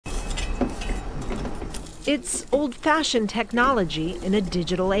It's old-fashioned technology in a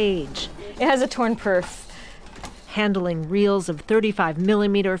digital age. It has a torn perf. Handling reels of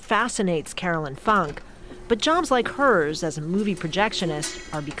 35mm fascinates Carolyn Funk, but jobs like hers as a movie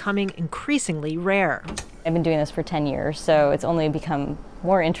projectionist are becoming increasingly rare. I've been doing this for 10 years, so it's only become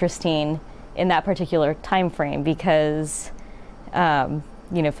more interesting in that particular time frame because,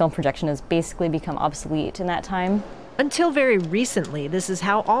 film projection has basically become obsolete in that time. Until very recently, this is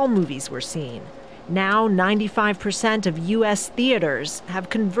how all movies were seen. Now, 95% of U.S. theaters have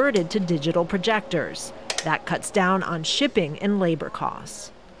converted to digital projectors. That cuts down on shipping and labor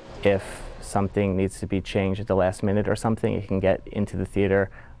costs. If something needs to be changed at the last minute or something, it can get into the theater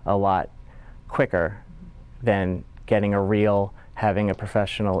a lot quicker than getting a reel, having a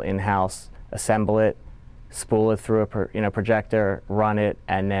professional in-house assemble it, spool it through a projector, run it,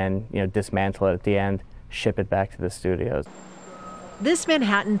 and then dismantle it at the end, ship it back to the studios. This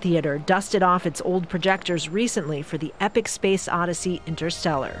Manhattan theater dusted off its old projectors recently for the epic space odyssey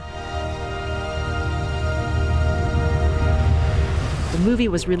Interstellar. The movie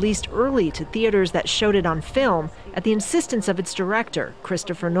was released early to theaters that showed it on film at the insistence of its director,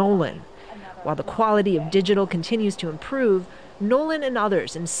 Christopher Nolan. While the quality of digital continues to improve, Nolan and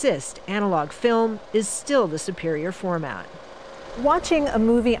others insist analog film is still the superior format. Watching a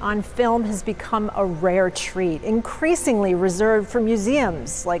movie on film has become a rare treat, increasingly reserved for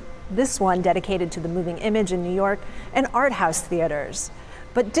museums like this one dedicated to the moving image in New York and art house theaters.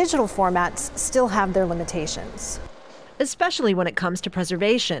 But digital formats still have their limitations. Especially when it comes to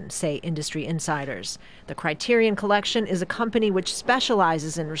preservation, say industry insiders. The Criterion Collection is a company which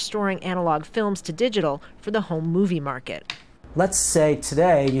specializes in restoring analog films to digital for the home movie market. Let's say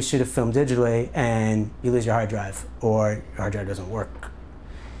today you shoot a film digitally and you lose your hard drive, or your hard drive doesn't work,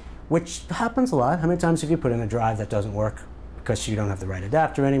 which happens a lot. How many times have you put in a drive that doesn't work because you don't have the right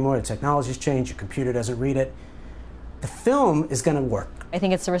adapter anymore, the technology's changed, your computer doesn't read it? The film is going to work. I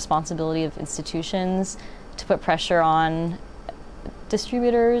think it's the responsibility of institutions to put pressure on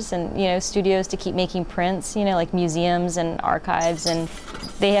distributors and studios to keep making prints, like museums and archives, and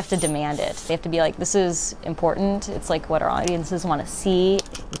they have to demand it. They have to be like, this is important. It's like what our audiences want to see.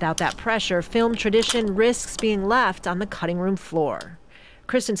 Without that pressure, film tradition risks being left on the cutting room floor.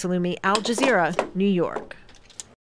 Kristen Saloomey, Al Jazeera, New York.